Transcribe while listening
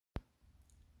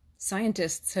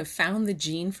Scientists have found the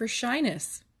gene for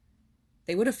shyness.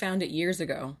 They would have found it years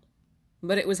ago,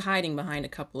 but it was hiding behind a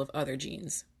couple of other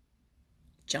genes.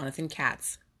 Jonathan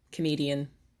Katz, comedian.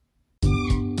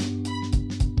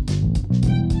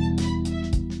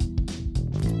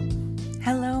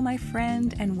 Hello, my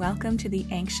friend, and welcome to the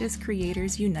Anxious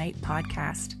Creators Unite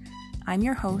podcast. I'm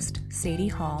your host, Sadie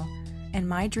Hall, and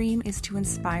my dream is to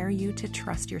inspire you to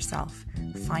trust yourself,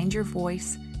 find your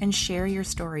voice, and share your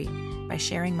story by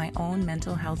sharing my own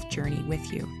mental health journey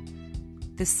with you.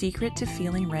 The secret to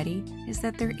feeling ready is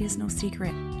that there is no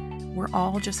secret. We're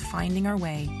all just finding our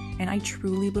way, and I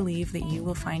truly believe that you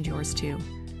will find yours too.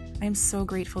 I'm so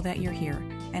grateful that you're here,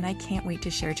 and I can't wait to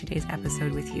share today's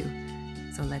episode with you.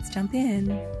 So let's jump in.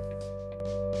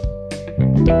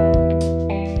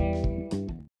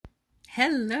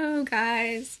 Hello,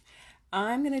 guys.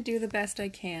 I'm going to do the best I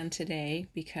can today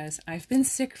because I've been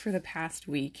sick for the past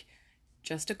week.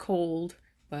 Just a cold,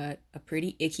 but a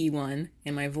pretty icky one,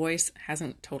 and my voice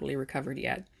hasn't totally recovered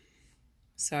yet.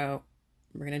 So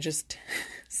we're going to just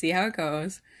see how it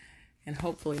goes, and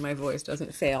hopefully my voice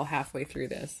doesn't fail halfway through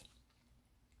this.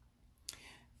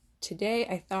 Today,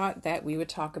 I thought that we would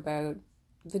talk about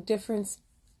the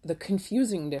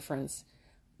confusing difference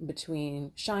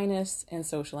between shyness and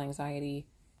social anxiety,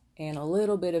 and a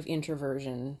little bit of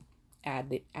introversion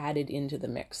added into the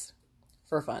mix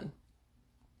for fun.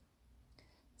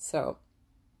 So,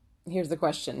 here's the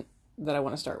question that I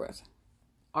want to start with.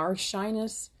 Are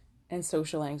shyness and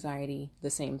social anxiety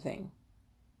the same thing?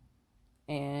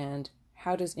 And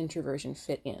how does introversion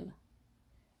fit in?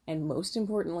 And most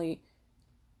importantly,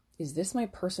 is this my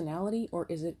personality or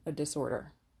is it a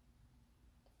disorder?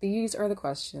 These are the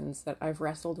questions that I've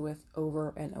wrestled with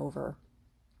over and over.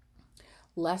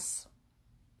 Less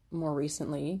more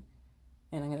recently,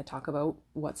 and I'm going to talk about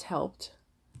what's helped,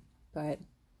 but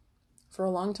for a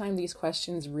long time, these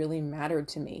questions really mattered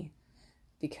to me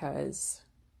because,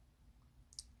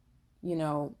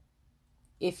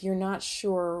 if you're not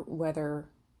sure whether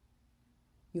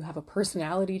you have a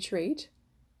personality trait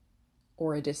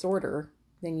or a disorder,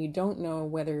 then you don't know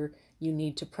whether you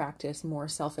need to practice more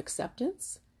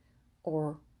self-acceptance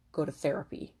or go to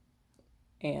therapy.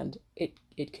 And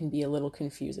it can be a little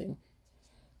confusing.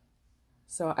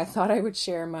 So I thought I would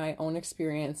share my own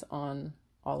experience on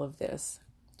all of this.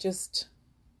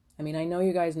 I know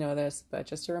you guys know this, but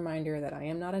just a reminder that I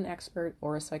am not an expert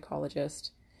or a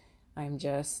psychologist. I'm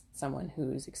just someone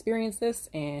who's experienced this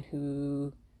and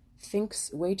who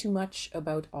thinks way too much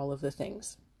about all of the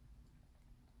things.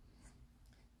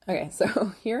 Okay,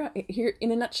 so here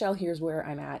in a nutshell, here's where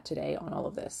I'm at today on all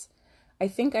of this. I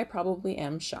think I probably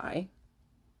am shy,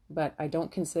 but I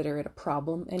don't consider it a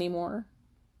problem anymore.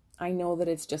 I know that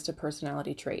it's just a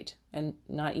personality trait and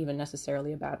not even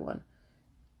necessarily a bad one.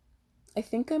 I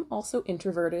think I'm also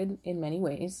introverted in many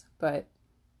ways, but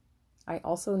I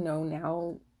also know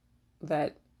now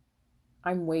that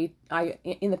I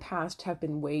in the past have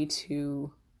been way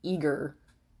too eager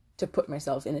to put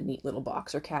myself in a neat little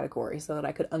box or category so that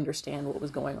I could understand what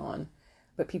was going on.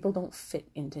 But people don't fit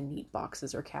into neat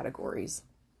boxes or categories.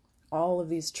 All of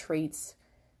these traits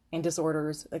and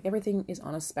disorders, like everything is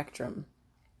on a spectrum.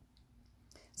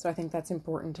 So I think that's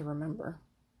important to remember.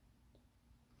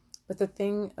 But the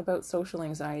thing about social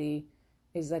anxiety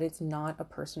is that it's not a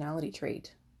personality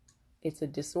trait. It's a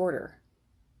disorder.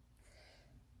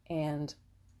 And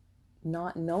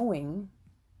not knowing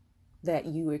that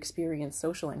you experience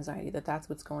social anxiety, that's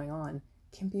what's going on,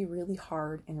 can be really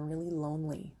hard and really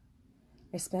lonely.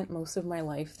 I spent most of my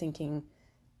life thinking,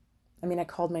 I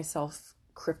called myself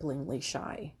cripplingly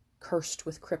shy, cursed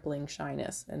with crippling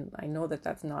shyness. And I know that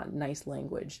that's not nice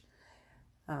language.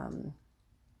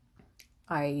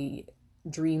 I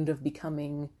dreamed of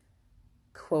becoming,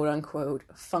 quote unquote,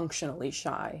 functionally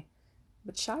shy.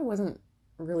 But shy wasn't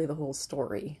really the whole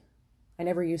story. I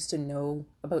never used to know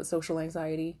about social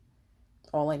anxiety.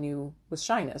 All I knew was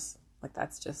shyness.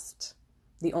 That's just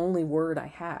the only word I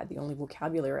had, the only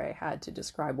vocabulary I had to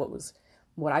describe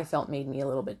what I felt made me a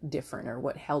little bit different, or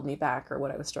what held me back, or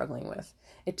what I was struggling with.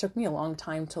 It took me a long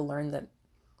time to learn that,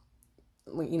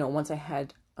 once I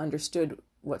had understood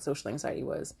what social anxiety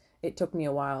was, it took me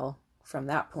a while from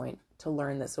that point to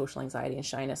learn that social anxiety and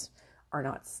shyness are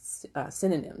not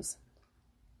synonyms,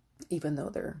 even though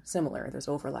they're similar, there's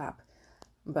overlap.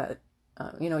 But,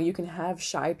 you can have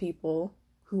shy people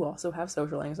who also have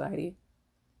social anxiety,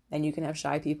 and you can have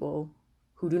shy people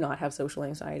who do not have social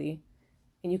anxiety,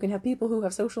 and you can have people who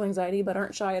have social anxiety but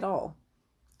aren't shy at all.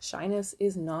 Shyness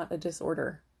is not a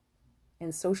disorder,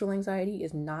 and social anxiety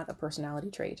is not a personality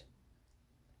trait.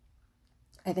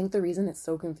 I think the reason it's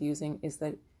so confusing is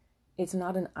that it's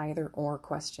not an either or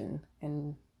question,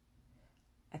 and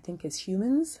I think as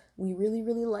humans, we really,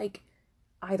 really like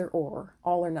either or,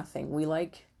 all or nothing. We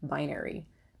like binary.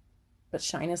 But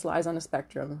shyness lies on a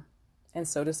spectrum, and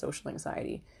so does social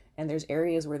anxiety. And there's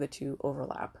areas where the two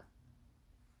overlap.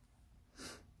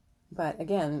 But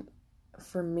again,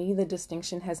 for me, the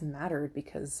distinction has mattered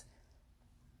because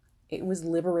it was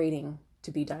liberating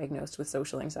to be diagnosed with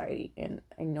social anxiety. And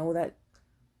I know that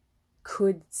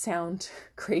could sound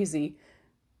crazy,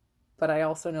 but I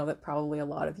also know that probably a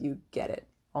lot of you get it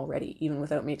already, even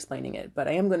without me explaining it. But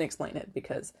I am going to explain it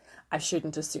because I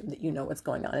shouldn't assume that you know what's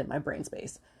going on in my brain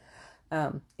space.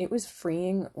 It was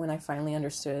freeing when I finally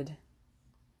understood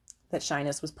that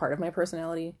shyness was part of my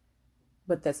personality,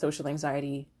 but that social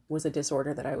anxiety was a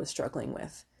disorder that I was struggling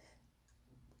with.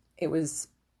 It was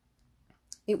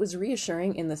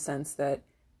reassuring in the sense that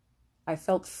I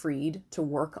felt freed to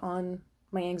work on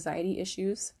my anxiety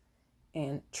issues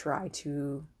and try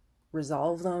to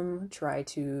resolve them, try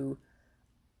to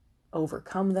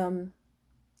overcome them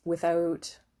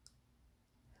without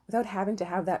having to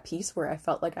have that piece where I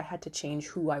felt like I had to change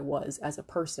who I was as a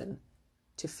person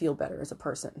to feel better as a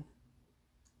person.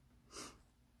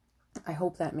 I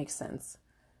hope that makes sense.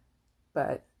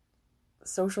 But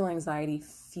social anxiety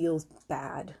feels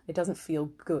bad. It doesn't feel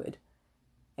good.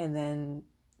 And then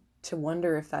to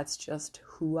wonder if that's just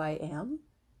who I am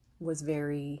was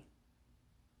very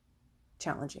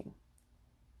challenging.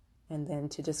 And then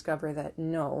to discover that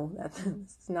no, this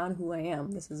is not who I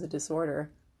am. This is a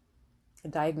disorder, a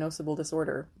diagnosable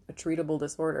disorder, a treatable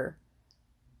disorder.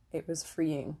 It was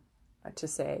freeing to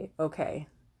say, okay,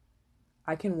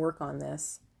 I can work on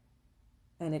this,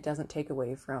 and it doesn't take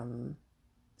away from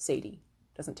Sadie.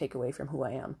 It doesn't take away from who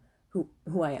I am. Who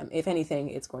I am. If anything,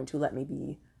 it's going to let me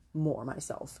be more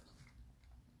myself.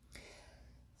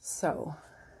 So,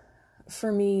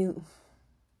 for me,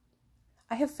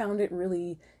 I have found it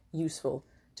really useful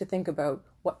to think about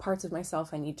what parts of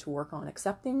myself I need to work on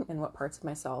accepting and what parts of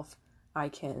myself I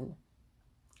can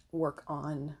work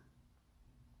on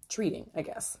treating, I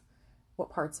guess. What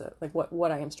parts of, like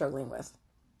what I am struggling with.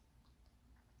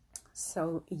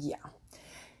 So, yeah.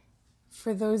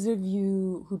 For those of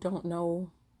you who don't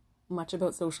know much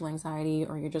about social anxiety,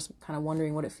 or you're just kind of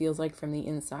wondering what it feels like from the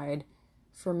inside,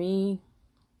 for me,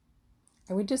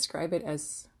 I would describe it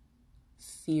as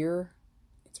fear.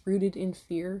 It's rooted in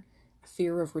fear, a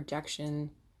fear of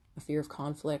rejection, a fear of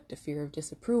conflict, a fear of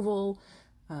disapproval,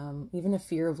 even a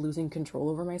fear of losing control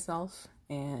over myself,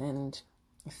 and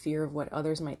a fear of what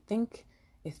others might think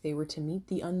if they were to meet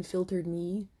the unfiltered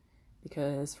me,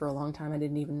 because for a long time I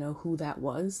didn't even know who that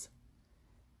was.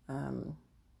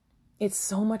 It's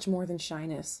so much more than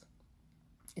shyness.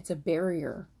 It's a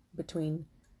barrier between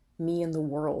me and the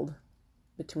world,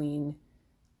 between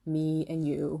me and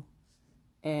you.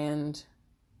 And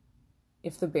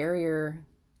if the barrier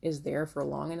is there for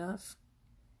long enough,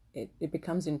 it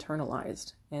becomes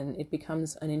internalized, and it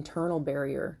becomes an internal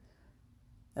barrier.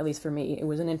 At least for me, it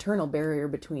was an internal barrier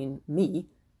between me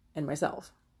and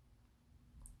myself.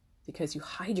 Because you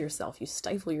hide yourself, you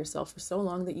stifle yourself for so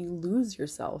long that you lose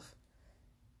yourself.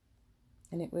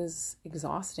 And it was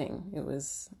exhausting. It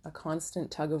was a constant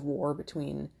tug of war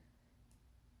between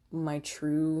my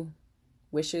true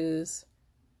wishes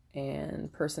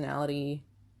and personality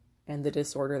and the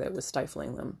disorder that was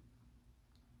stifling them.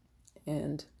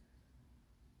 And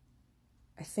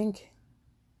I think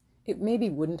it maybe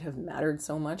wouldn't have mattered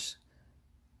so much,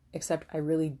 except I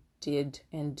really did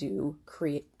and do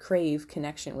crave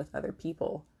connection with other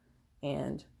people,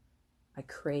 and I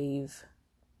crave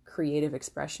creative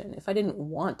expression. If I didn't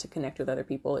want to connect with other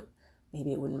people,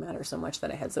 maybe it wouldn't matter so much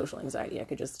that I had social anxiety. I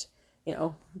could just,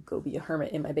 go be a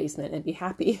hermit in my basement and be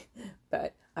happy.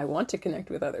 But I want to connect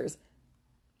with others.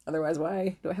 Otherwise,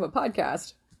 why do I have a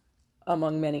podcast?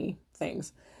 Among many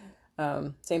things.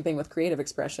 Same thing with creative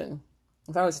expression.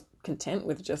 If I was content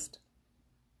with just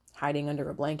hiding under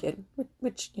a blanket,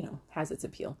 which has its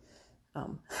appeal,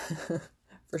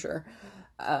 for sure.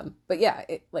 But yeah,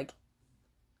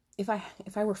 if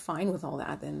I were fine with all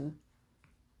that, then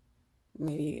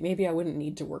maybe I wouldn't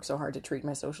need to work so hard to treat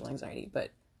my social anxiety. But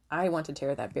I want to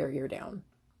tear that barrier down.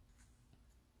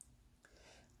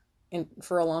 And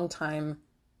for a long time,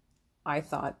 I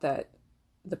thought that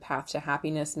the path to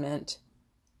happiness meant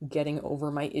getting over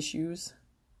my issues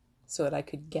so that I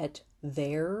could get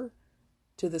there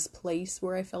to this place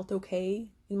where I felt okay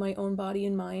in my own body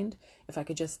and mind. If I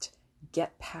could just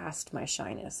get past my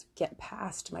shyness, get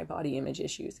past my body image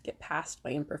issues, get past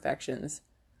my imperfections.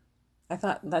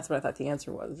 That's what I thought the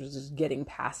answer was just getting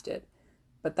past it.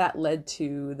 But that led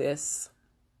to this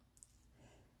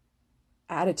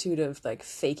attitude of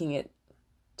faking it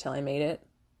till I made it.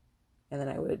 And then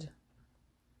I would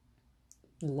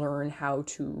learn how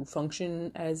to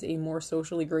function as a more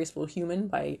socially graceful human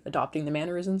by adopting the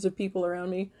mannerisms of people around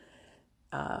me.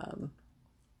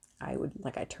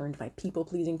 I turned my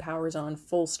people-pleasing powers on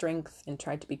full strength and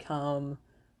tried to become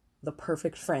the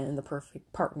perfect friend, the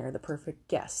perfect partner, the perfect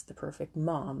guest, the perfect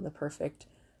mom, the perfect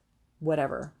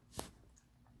whatever.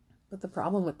 But the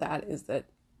problem with that is that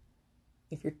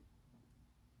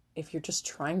if you're just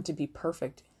trying to be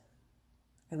perfect,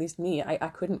 at least me, I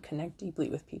couldn't connect deeply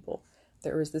with people.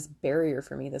 There was this barrier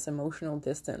for me, this emotional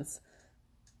distance,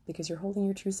 because you're holding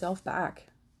your true self back.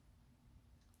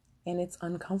 And it's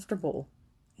uncomfortable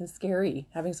and scary.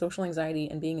 Having social anxiety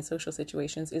and being in social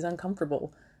situations is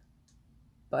uncomfortable.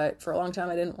 But for a long time,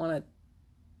 I didn't want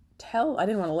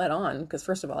to let on, because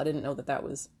first of all, I didn't know that that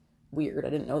was weird. I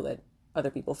didn't know that other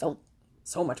people felt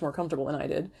so much more comfortable than I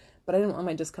did, but I didn't want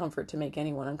my discomfort to make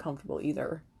anyone uncomfortable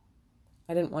either.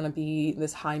 I didn't want to be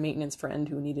this high maintenance friend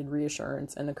who needed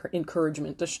reassurance and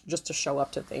encouragement just to show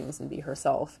up to things and be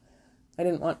herself. I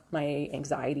didn't want my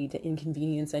anxiety to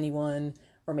inconvenience anyone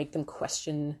or make them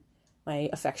question my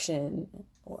affection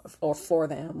or for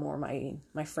them or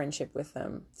my friendship with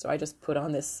them. So I just put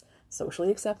on this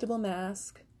socially acceptable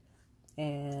mask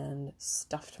and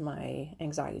stuffed my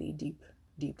anxiety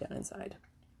deep down inside.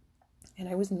 And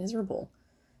I was miserable.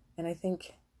 And I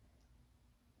think,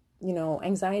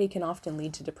 anxiety can often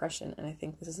lead to depression. And I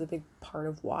think this is a big part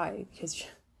of why, because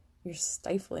you're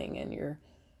stifling and you're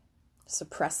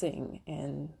suppressing,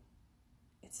 and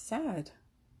it's sad.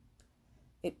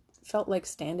 It felt like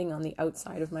standing on the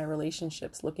outside of my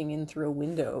relationships, looking in through a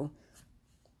window,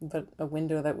 but a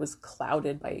window that was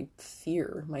clouded by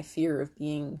fear, my fear of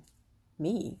being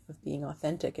me, of being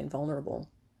authentic and vulnerable.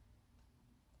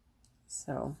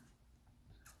 So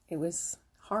it was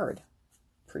hard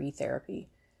pre-therapy.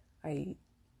 I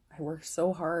worked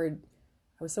so hard.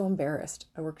 I was so embarrassed.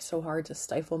 I worked so hard to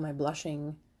stifle my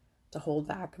blushing, to hold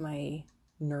back my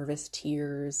nervous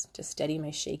tears, to steady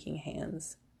my shaking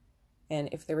hands. And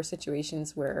if there were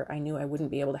situations where I knew I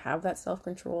wouldn't be able to have that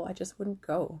self-control, I just wouldn't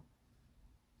go.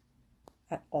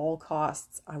 At all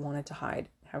costs, I wanted to hide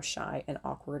how shy and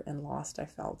awkward and lost I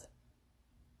felt.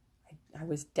 I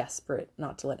was desperate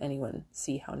not to let anyone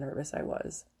see how nervous I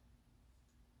was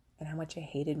and how much I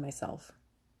hated myself.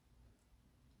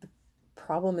 The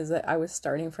problem is that I was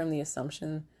starting from the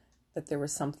assumption that there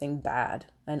was something bad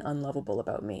and unlovable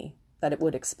about me, that it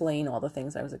would explain all the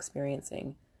things I was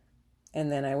experiencing.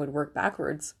 And then I would work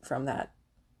backwards from that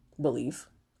belief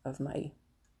of my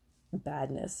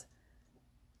badness,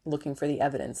 looking for the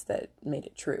evidence that made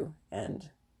it true. And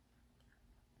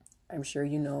I'm sure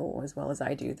you know as well as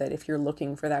I do that if you're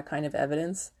looking for that kind of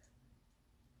evidence,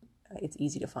 it's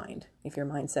easy to find. If your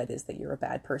mindset is that you're a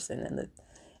bad person and that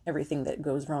everything that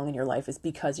goes wrong in your life is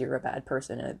because you're a bad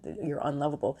person and you're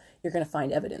unlovable, you're going to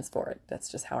find evidence for it. That's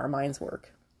just how our minds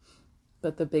work.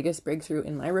 But the biggest breakthrough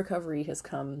in my recovery has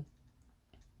come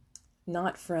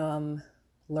not from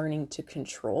learning to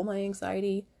control my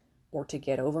anxiety or to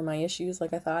get over my issues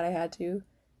like I thought I had to.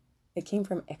 It came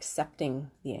from accepting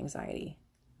the anxiety,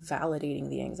 validating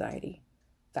the anxiety,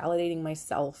 validating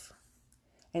myself,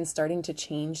 and starting to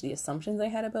change the assumptions I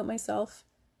had about myself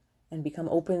and become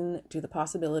open to the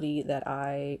possibility that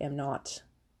I am not,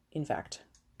 in fact,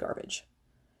 garbage.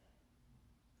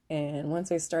 And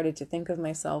once I started to think of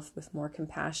myself with more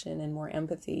compassion and more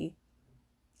empathy,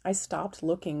 I stopped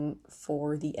looking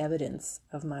for the evidence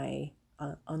of my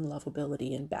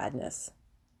unlovability and badness.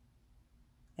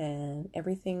 And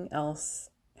everything else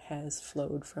has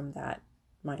flowed from that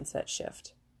mindset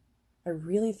shift. I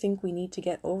really think we need to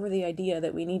get over the idea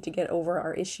that we need to get over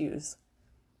our issues.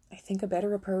 I think a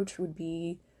better approach would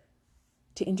be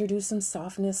to introduce some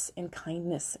softness and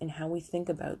kindness in how we think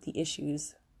about the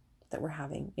issues that we're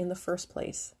having in the first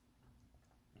place,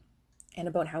 and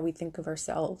about how we think of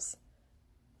ourselves.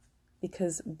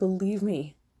 Because believe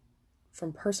me,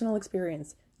 from personal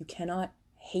experience, you cannot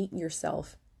hate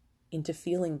yourself into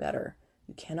feeling better.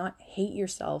 You cannot hate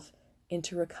yourself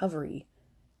into recovery.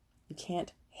 You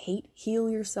can't heal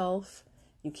yourself.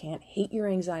 You can't hate your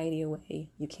anxiety away.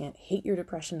 You can't hate your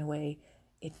depression away.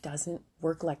 It doesn't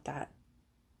work like that.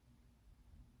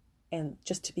 And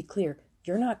just to be clear,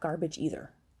 you're not garbage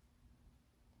either.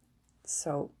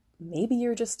 So maybe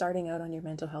you're just starting out on your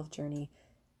mental health journey.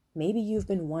 Maybe you've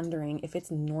been wondering if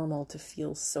it's normal to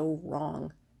feel so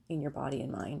wrong in your body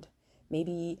and mind.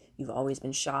 Maybe you've always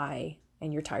been shy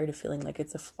and you're tired of feeling like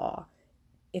it's a flaw.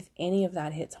 If any of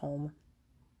that hits home,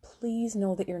 please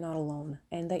know that you're not alone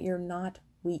and that you're not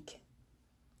weak.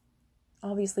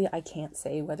 Obviously, I can't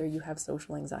say whether you have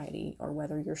social anxiety or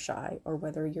whether you're shy or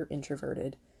whether you're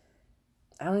introverted.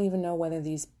 I don't even know whether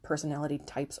these personality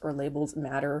types or labels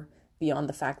matter beyond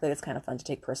the fact that it's kind of fun to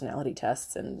take personality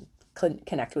tests and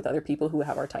connect with other people who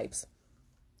have our types.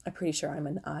 I'm pretty sure I'm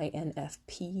an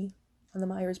INFP on the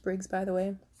Myers-Briggs, by the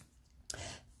way.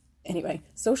 Anyway,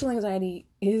 social anxiety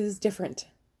is different.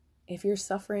 If you're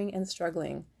suffering and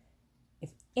struggling,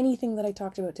 if anything that I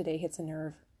talked about today hits a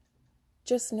nerve,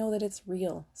 just know that it's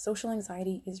real. Social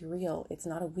anxiety is real. It's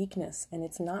not a weakness, and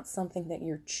it's not something that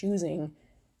you're choosing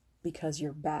because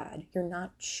you're bad. You're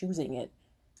not choosing it.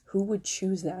 Who would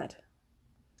choose that?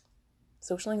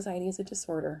 Social anxiety is a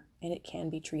disorder, and it can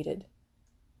be treated.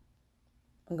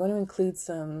 I'm going to include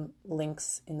some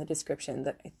links in the description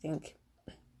that I think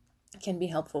can be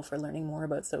helpful for learning more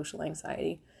about social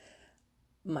anxiety.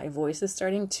 My voice is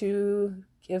starting to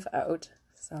give out,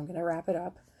 so I'm going to wrap it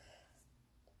up.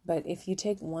 But if you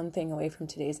take one thing away from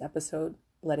today's episode,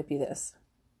 let it be this.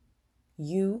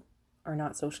 You are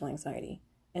not social anxiety,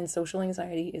 and social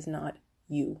anxiety is not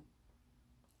you.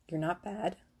 You're not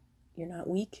bad, you're not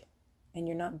weak, and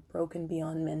you're not broken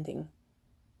beyond mending.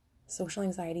 Social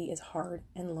anxiety is hard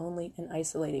and lonely and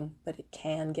isolating, but it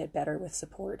can get better with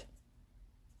support.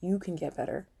 You can get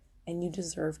better, and you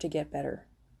deserve to get better.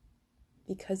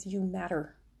 Because you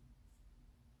matter.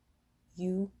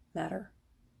 You matter.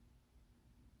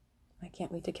 I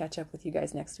can't wait to catch up with you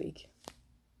guys next week.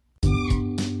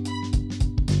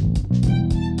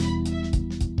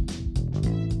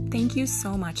 Thank you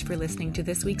so much for listening to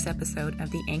this week's episode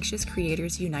of the Anxious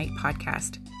Creators Unite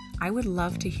podcast. I would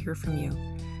love to hear from you.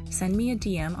 Send me a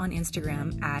DM on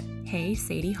Instagram at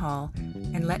HeySadieHall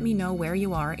and let me know where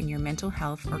you are in your mental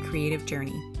health or creative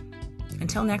journey.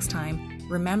 Until next time,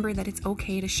 remember that it's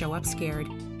okay to show up scared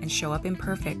and show up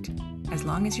imperfect as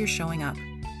long as you're showing up.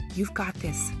 You've got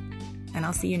this. And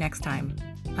I'll see you next time.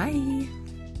 Bye.